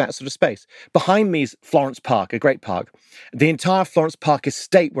have that sort of space? Behind me is Florence Park, a great park. The entire Florence Park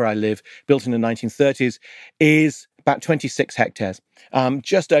estate where I live, built in the 1930s, is about 26 hectares.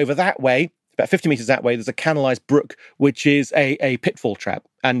 Just over that way, about 50 metres that way, there's a canalised brook, which is a pitfall trap,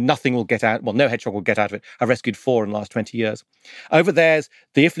 and nothing will get out. Well, no hedgehog will get out of it. I've rescued 4 in the last 20 years. Over there's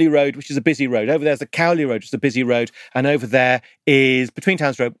the Iffley Road, which is a busy road. Over there's the Cowley Road, which is a busy road. And over there is Between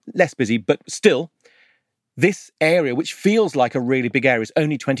Towns Road, less busy, but still, this area, which feels like a really big area, is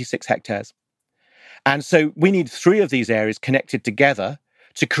only 26 hectares. And so we need 3 of these areas connected together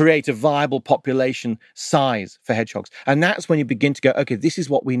to create a viable population size for hedgehogs. And that's when you begin to go, okay, this is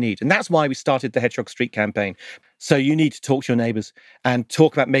what we need. And that's why we started the Hedgehog Street campaign. So you need to talk to your neighbours and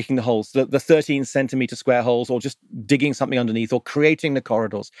talk about making the holes, the 13 centimetre square holes, or just digging something underneath, or creating the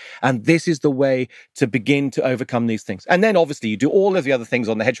corridors. And this is the way to begin to overcome these things. And then obviously you do all of the other things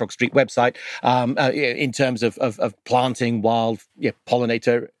on the Hedgehog Street website in terms of planting wild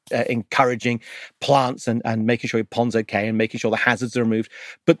pollinator, encouraging plants and making sure your pond's okay and making sure the hazards are removed.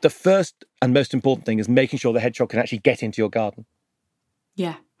 But the first and most important thing is making sure the hedgehog can actually get into your garden.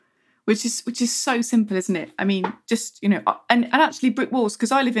 Yeah. Which is so simple, isn't it? I mean, just, and actually brick walls,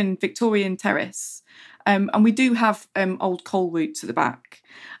 because I live in Victorian Terrace, and we do have old coal roots at the back.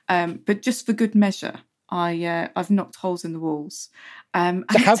 But just for good measure, I've knocked holes in the walls. So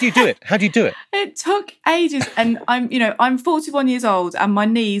how do you do it? How do you do it? It took ages, and I'm 41 years old, and my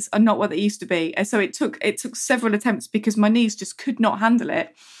knees are not what they used to be. And so it took several attempts because my knees just could not handle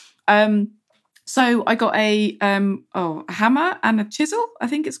it. So I got a hammer and a chisel, I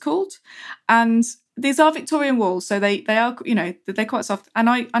think it's called, and these are Victorian walls, so they are they're quite soft. And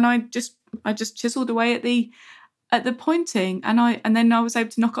I just chiseled away at the pointing, and then I was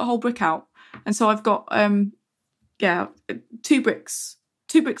able to knock a whole brick out. And so I've got 2 bricks.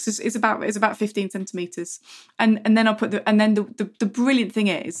 2 bricks is about 15 centimetres, and then I'll put the brilliant thing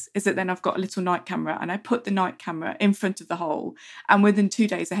is that then I've got a little night camera, and I put the night camera in front of the hole, and within 2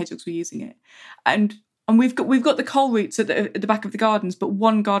 days the hedgehogs were using it, and we've got the coal roots at the back of the gardens, but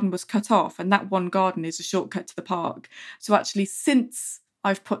one garden was cut off, and that one garden is a shortcut to the park. So actually, since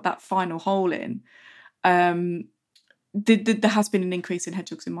I've put that final hole in, there has been an increase in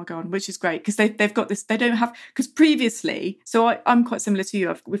hedgehogs in my garden, which is great because they've got this. They don't have, because previously, so I'm quite similar to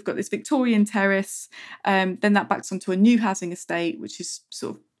you. We've got this Victorian terrace, then that backs onto a new housing estate, which is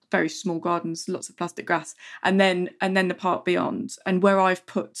sort of very small gardens, lots of plastic grass, and then the park beyond, and where I've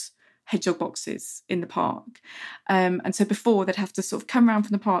put hedgehog boxes in the park. And so before they'd have to sort of come around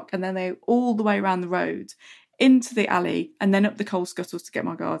from the park, and then they all the way around the road into the alley, and then up the coal scuttles to get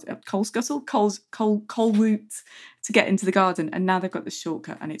my garden. Coal route to get into the garden. And now they've got this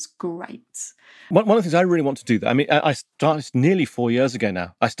shortcut, and it's great. One of the things I really want to do, I mean, I started nearly 4 years ago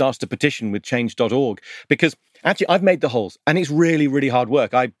now. I started a petition with change.org because actually I've made the holes, and it's really, really hard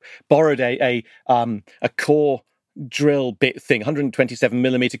work. I borrowed a core drill bit thing, 127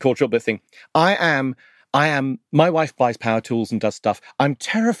 millimeter core drill bit thing. I am My wife buys power tools and does stuff. I'm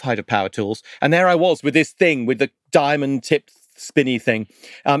terrified of power tools. And there I was with this thing, with the diamond tipped spinny thing,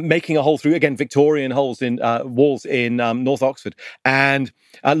 making a hole through, again, Victorian holes in walls in North Oxford. And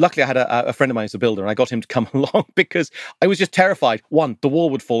luckily I had a friend of mine who's a builder, and I got him to come along because I was just terrified. 1, the wall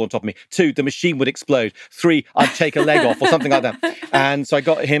would fall on top of me. 2, the machine would explode. 3, I'd take a leg off or something like that. And so I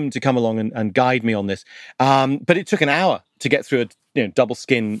got him to come along and guide me on this. But it took an hour to get through a double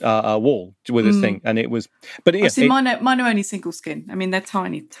skin wall with this thing, and it was. But yeah, mine are only single skin. I mean, they're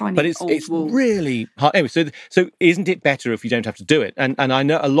tiny. But it's walls. really hard. Anyway, so isn't it better if you don't have to do it? And I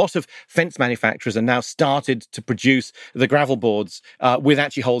know a lot of fence manufacturers are now started to produce the gravel boards with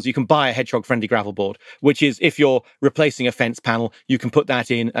actually holes. You can buy a hedgehog friendly gravel board, which is if you're replacing a fence panel, you can put that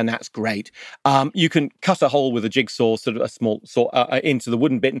in, and that's great. You can cut a hole with a jigsaw, sort of a small saw, into the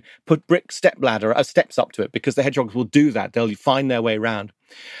wooden bit, and put brick steps up to it, because the hedgehogs will do that. They'll find their way around.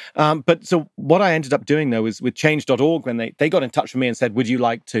 But so what I ended up doing, though, is with change.org, when they got in touch with me and said, would you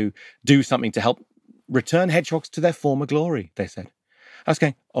like to do something to help return hedgehogs to their former glory, they said. I was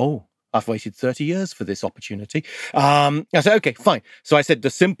going, oh, I've waited 30 years for this opportunity. I said, okay, fine. So I said, the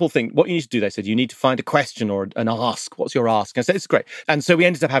simple thing, what you need to do, they said, you need to find a question or an ask. What's your ask? And I said, it's great. And so we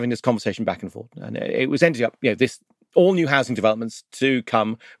ended up having this conversation back and forth. And it was ended up, this all new housing developments to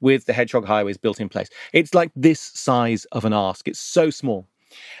come with the hedgehog highways built in place. It's like this size of an ask. It's so small.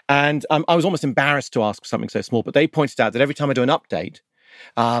 And I was almost embarrassed to ask for something so small, but they pointed out that every time I do an update,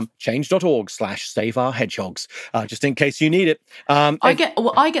 change.org/save our hedgehogs, just in case you need it. I get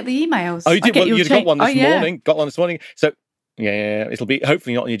the emails. Oh, you did? Well, you've got one this morning. Got one this morning. So yeah, it'll be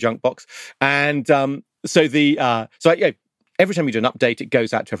hopefully not in your junk box. And every time we do an update, it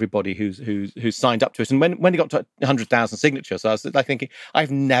goes out to everybody who's signed up to it. And when it got to 100,000 signatures, I was like thinking, I've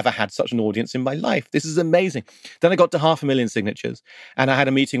never had such an audience in my life. This is amazing. Then I got to 500,000 signatures, and I had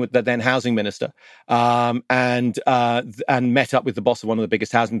a meeting with the then housing minister, and met up with the boss of one of the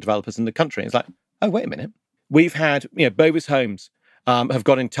biggest housing developers in the country. It's like, oh, wait a minute. We've had, Bovis Homes have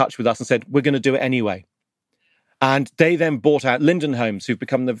got in touch with us and said, we're going to do it anyway. And they then bought out Linden Homes, who've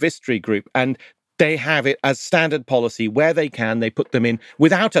become the Vistry Group, and they have it as standard policy. Where they can, they put them in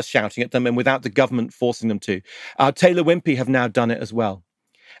without us shouting at them and without the government forcing them to. Taylor Wimpey have now done it as well.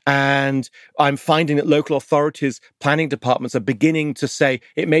 And I'm finding that local authorities, planning departments are beginning to say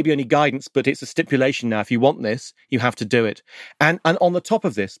it may be only guidance, but it's a stipulation now. If you want this, you have to do it. And on the top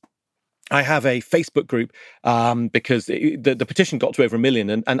of this, I have a Facebook group because the petition got to over 1 million.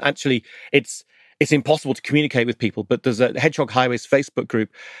 And actually, it's impossible to communicate with people, but there's a Hedgehog Highways Facebook group,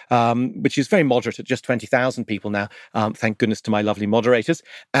 which is very moderate at just 20,000 people now. Thank goodness to my lovely moderators.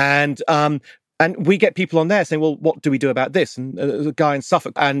 And we get people on there saying, well, what do we do about this? And there's a guy in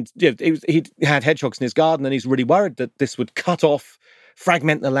Suffolk, and he had hedgehogs in his garden, and he's really worried that this would cut off,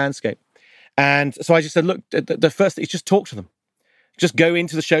 fragment the landscape. And so I just said, look, the first thing is just talk to them. Just go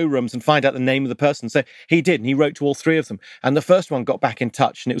into the showrooms and find out the name of the person. So he did, and he wrote to all 3 of them. And the first one got back in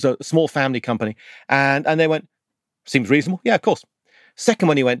touch, and it was a small family company. And they went, seems reasonable. Yeah, of course. Second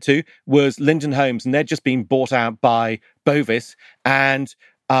one he went to was Linden Homes, and they'd just been bought out by Bovis. And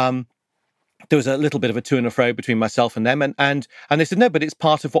there was a little bit of a to and fro between myself and them. And they said, no, but it's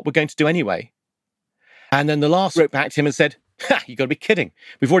part of what we're going to do anyway. And then the last wrote back to him and said, you got to be kidding.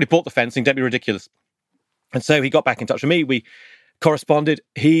 We've already bought the fencing. Don't be ridiculous. And so he got back in touch with me. We corresponded.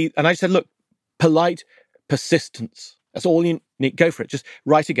 And I said, look, polite persistence. That's all you need. Go for it. Just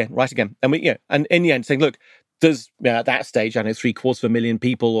write again. And and in the end saying, look, there's at that stage, I know 750,000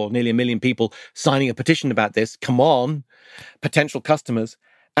 people or nearly 1 million people signing a petition about this. Come on, potential customers.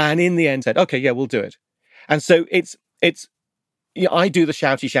 And in the end said, okay, yeah, we'll do it. And so it's I do the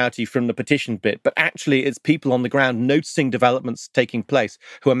shouty from the petition bit, but actually it's people on the ground noticing developments taking place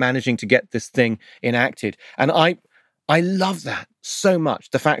who are managing to get this thing enacted. And I love that so much.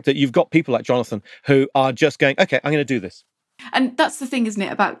 The fact that you've got people like Jonathan who are just going, okay, I'm going to do this. And that's the thing, isn't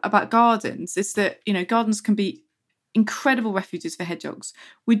it, about gardens, is that, gardens can be incredible refuges for hedgehogs.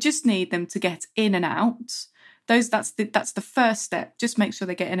 We just need them to get in and out. That's the first step. Just make sure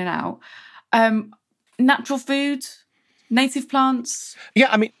they get in and out. Natural food, native plants. Yeah,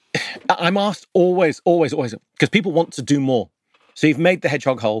 I mean, I'm asked always, because people want to do more. So you've made the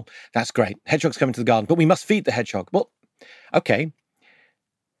hedgehog hole. That's great. Hedgehogs come into the garden, but we must feed the hedgehog. Well, okay.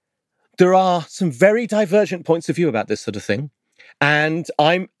 There are some very divergent points of view about this sort of thing. And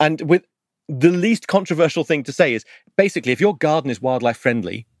with the least controversial thing to say is basically, if your garden is wildlife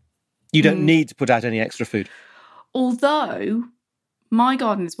friendly, you don't need to put out any extra food. Although my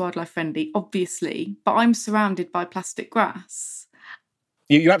garden is wildlife friendly, obviously, but I'm surrounded by plastic grass.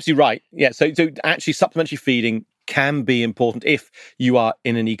 You're absolutely right. Yeah. So actually supplementary feeding can be important if you are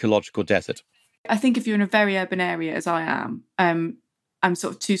in an ecological desert. I think if you're in a very urban area, as I am, I'm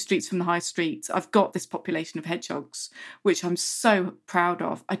sort of 2 streets from the high street, I've got this population of hedgehogs, which I'm so proud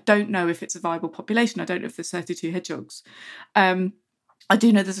of. I don't know if it's a viable population. I don't know if there's 32 hedgehogs. I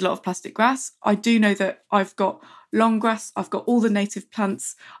do know there's a lot of plastic grass. I do know that I've got long grass. I've got all the native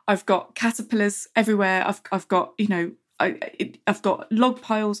plants. I've got caterpillars everywhere. I've got, I've got log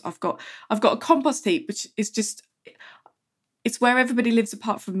piles. I've got a compost heap, which is just, it's where everybody lives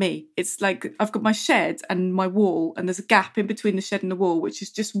apart from me. It's like I've got my shed and my wall, and there's a gap in between the shed and the wall, which is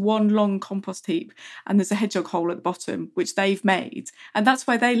just one long compost heap. And there's a hedgehog hole at the bottom, which they've made. And that's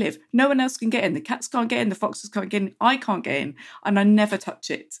where they live. No one else can get in. The cats can't get in. The foxes can't get in. I can't get in. And I never touch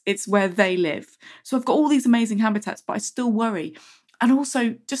it. It's where they live. So I've got all these amazing habitats, but I still worry. And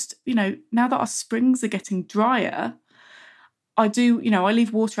also just, now that our springs are getting drier, I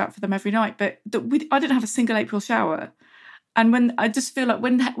leave water out for them every night, but I didn't have a single April shower. And when I just feel like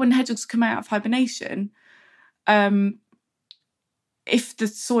when hedgehogs come out of hibernation, if the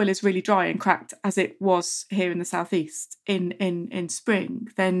soil is really dry and cracked, as it was here in the southeast in spring,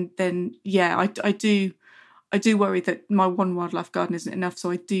 then yeah, I do worry that my one wildlife garden isn't enough. So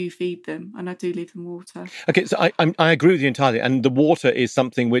I do feed them and I do leave them water. Okay, so I agree with you entirely, and the water is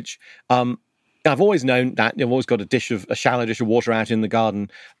something which I've always known that I've always got a shallow dish of water out in the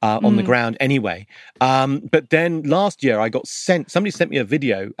garden on the ground anyway. But then last year somebody sent me a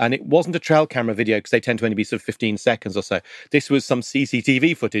video, and it wasn't a trail camera video because they tend to only be sort of 15 seconds or so. This was some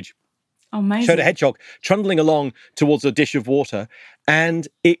CCTV footage. Oh, amazing. Showed a hedgehog trundling along towards a dish of water, and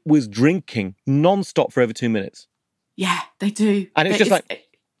it was drinking non-stop for over 2 minutes. Yeah, they do. And it's just like...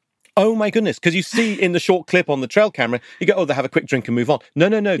 Oh my goodness, because you see in the short clip on the trail camera, you go, they have a quick drink and move on. No,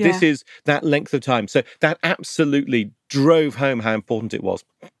 yeah. This is that length of time. So that absolutely drove home how important it was.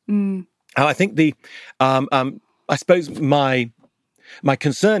 And I think I suppose my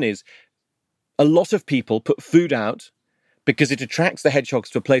concern is a lot of people put food out because it attracts the hedgehogs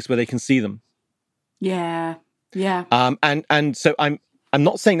to a place where they can see them. Yeah. And so I'm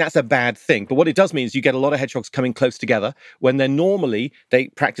not saying that's a bad thing, but what it does mean is you get a lot of hedgehogs coming close together when they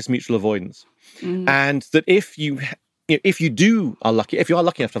practice mutual avoidance. And that if you are lucky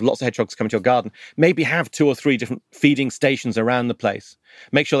enough to have lots of hedgehogs come into your garden, maybe have 2 or 3 different feeding stations around the place.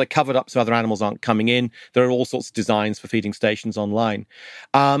 Make sure they're covered up so other animals aren't coming in. There are all sorts of designs for feeding stations online.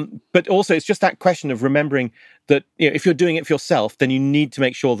 But also it's just that question of remembering that if you're doing it for yourself, then you need to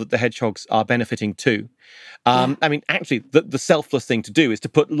make sure that the hedgehogs are benefiting too. I mean, actually, the selfless thing to do is to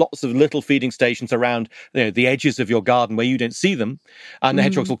put lots of little feeding stations around the edges of your garden where you don't see them, and the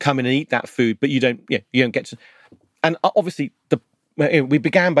hedgehogs will come in and eat that food, but you don't get to. And obviously, we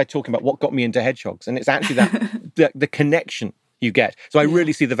began by talking about what got me into hedgehogs, and it's actually that the connection you get. So I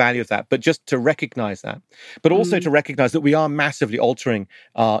really see the value of that, but just to recognise that, but also to recognise that we are massively altering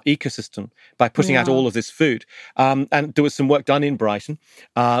our ecosystem by putting out all of this food. And there was some work done in Brighton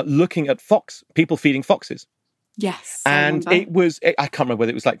looking at people feeding foxes. Yes. And I can't remember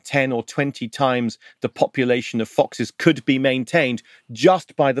whether it was like 10 or 20 times the population of foxes could be maintained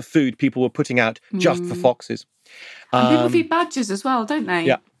just by the food people were putting out just for foxes. And people feed badgers as well, don't they?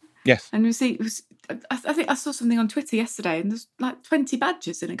 Yeah. Yes. And we see, I think I saw something on Twitter yesterday, and there's like 20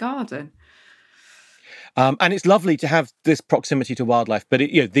 badgers in a garden. And it's lovely to have this proximity to wildlife, but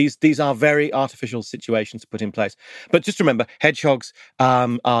these are very artificial situations to put in place. But just remember, hedgehogs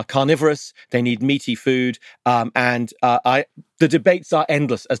are carnivorous; they need meaty food, and the debates are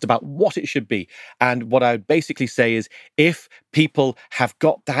endless as to about what it should be. And what I would basically say is, if people have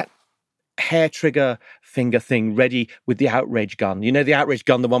got that hair trigger finger thing ready with the outrage gun, the outrage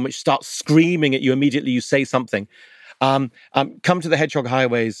gun, the one which starts screaming at you immediately you say something. Come to the Hedgehog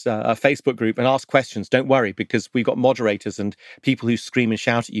Highways Facebook group and ask questions. Don't worry, because we've got moderators, and people who scream and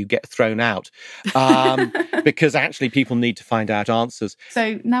shout at you get thrown out because actually people need to find out answers.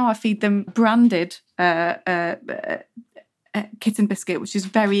 So now I feed them branded kitten biscuit, which is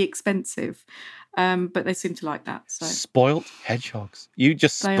very expensive. But they seem to like that. So. Spoilt hedgehogs. You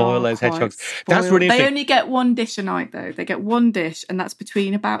just spoil those hedgehogs. Spoiled. That's really interesting. They only get 1 dish a night, though. They get 1 dish, and that's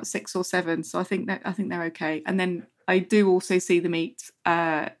between about 6 or 7. So I think they're okay. And then I do also see them eat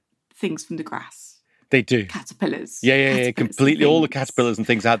things from the grass. They do. Caterpillars. Yeah. Completely all the caterpillars and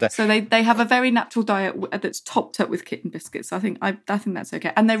things out there. So they have a very natural diet that's topped up with kitten biscuits. So I think that's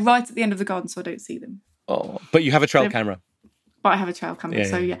okay. And they're right at the end of the garden, so I don't see them. Oh, but you have a trail camera. But I have a trail camera,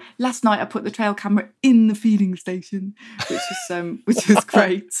 so yeah. Last night I put the trail camera in the feeding station, which was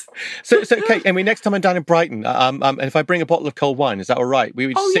great. So Kate, and next time I'm down in Brighton, and if I bring a bottle of cold wine, is that all right? We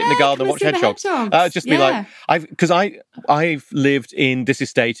would just sit in the garden and watch hedgehogs. Just be like, I've lived in this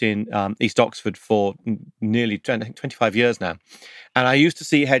estate in East Oxford for nearly 25 years now, and I used to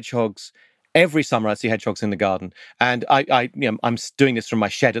see hedgehogs Every summer I see hedgehogs in the garden, and I'm doing this from my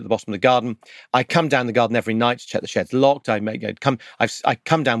shed at the bottom of the garden. I come down the garden every night to check the shed's locked. I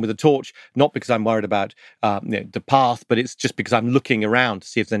come down with a torch, not because I'm worried about the path, but it's just because I'm looking around to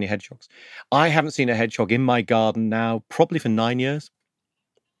see if there's any hedgehogs. I haven't seen a hedgehog in my garden now probably for 9 years.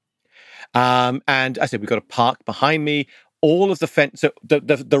 And I said, we've got a park behind me. All of the fence, so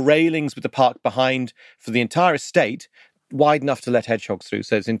the railings with the park behind for the entire estate, wide enough to let hedgehogs through.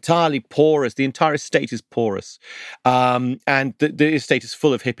 So it's entirely porous. The entire estate is porous. And the estate is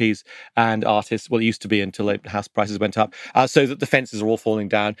full of hippies and artists. Well, it used to be until house prices went up. So that the fences are all falling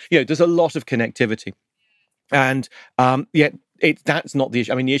down. There's a lot of connectivity. And yet that's not the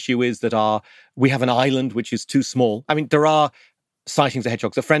issue. I mean, the issue is that we have an island which is too small. I mean, there are sightings of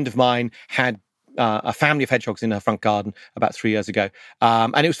hedgehogs. A friend of mine had a family of hedgehogs in her front garden about 3 years ago.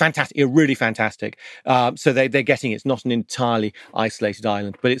 And it was fantastic, really fantastic. So they're getting it's not an entirely isolated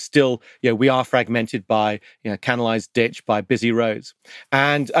island, but it's still, we are fragmented by, canalised ditch, by busy roads.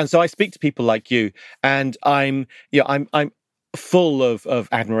 And so I speak to people like you, and I'm full of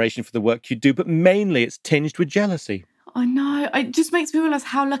admiration for the work you do, but mainly it's tinged with jealousy. I know. It just makes me realise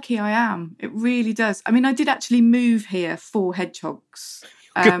how lucky I am. It really does. I mean, I did actually move here for hedgehogs.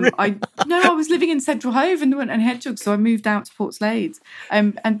 I was living in Central Hove and there weren't any hedgehogs, so I moved out to Portslade.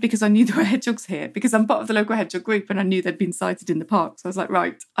 And because I knew there were hedgehogs here, because I'm part of the local hedgehog group and I knew they'd been sighted in the park. So I was like,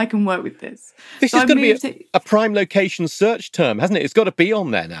 right, I can work with this. This is going to be a prime location search term, hasn't it? It's got to be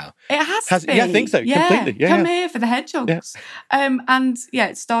on there now. It has to be. Yeah, I think so, completely. Yeah. Come here for the hedgehogs. Yeah.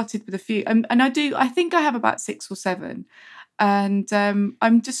 It started with a few. And I think I have about 6 or 7. And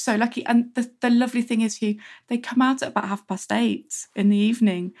I'm just so lucky. And the lovely thing is, Hugh, they come out at about 8:30 in the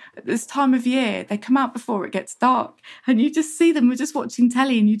evening. At this time of year, they come out before it gets dark. And you just see them, we're just watching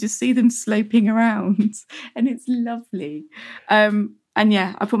telly and you just see them sloping around. And it's lovely. And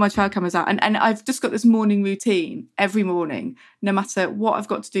yeah, I put my trail cameras out. And I've just got this morning routine every morning, no matter what I've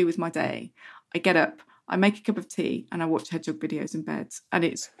got to do with my day. I get up, I make a cup of tea and I watch hedgehog videos in bed. And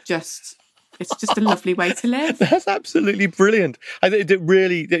it's just a lovely way to live. That's absolutely brilliant. I think it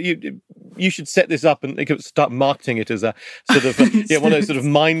really, you should set this up and start marketing it as a sort of one of those sort of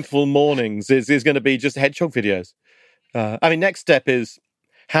mindful mornings is going to be just hedgehog videos. Next step is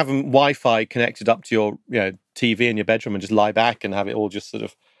having Wi-Fi connected up to your TV in your bedroom and just lie back and have it all just sort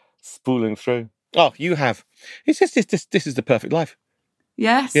of spooling through. Oh, you have. It's just this is the perfect life.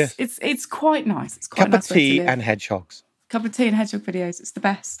 Yes. It's quite nice. It's quite cup nice of tea and hedgehogs. Cup of tea and hedgehog videos. It's the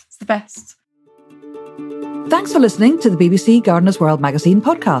best. It's the best. Thanks for listening to the BBC Gardener's World magazine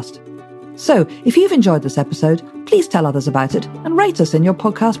podcast. So, if you've enjoyed this episode, please tell others about it and rate us in your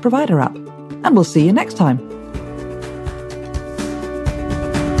podcast provider app. And we'll see you next time.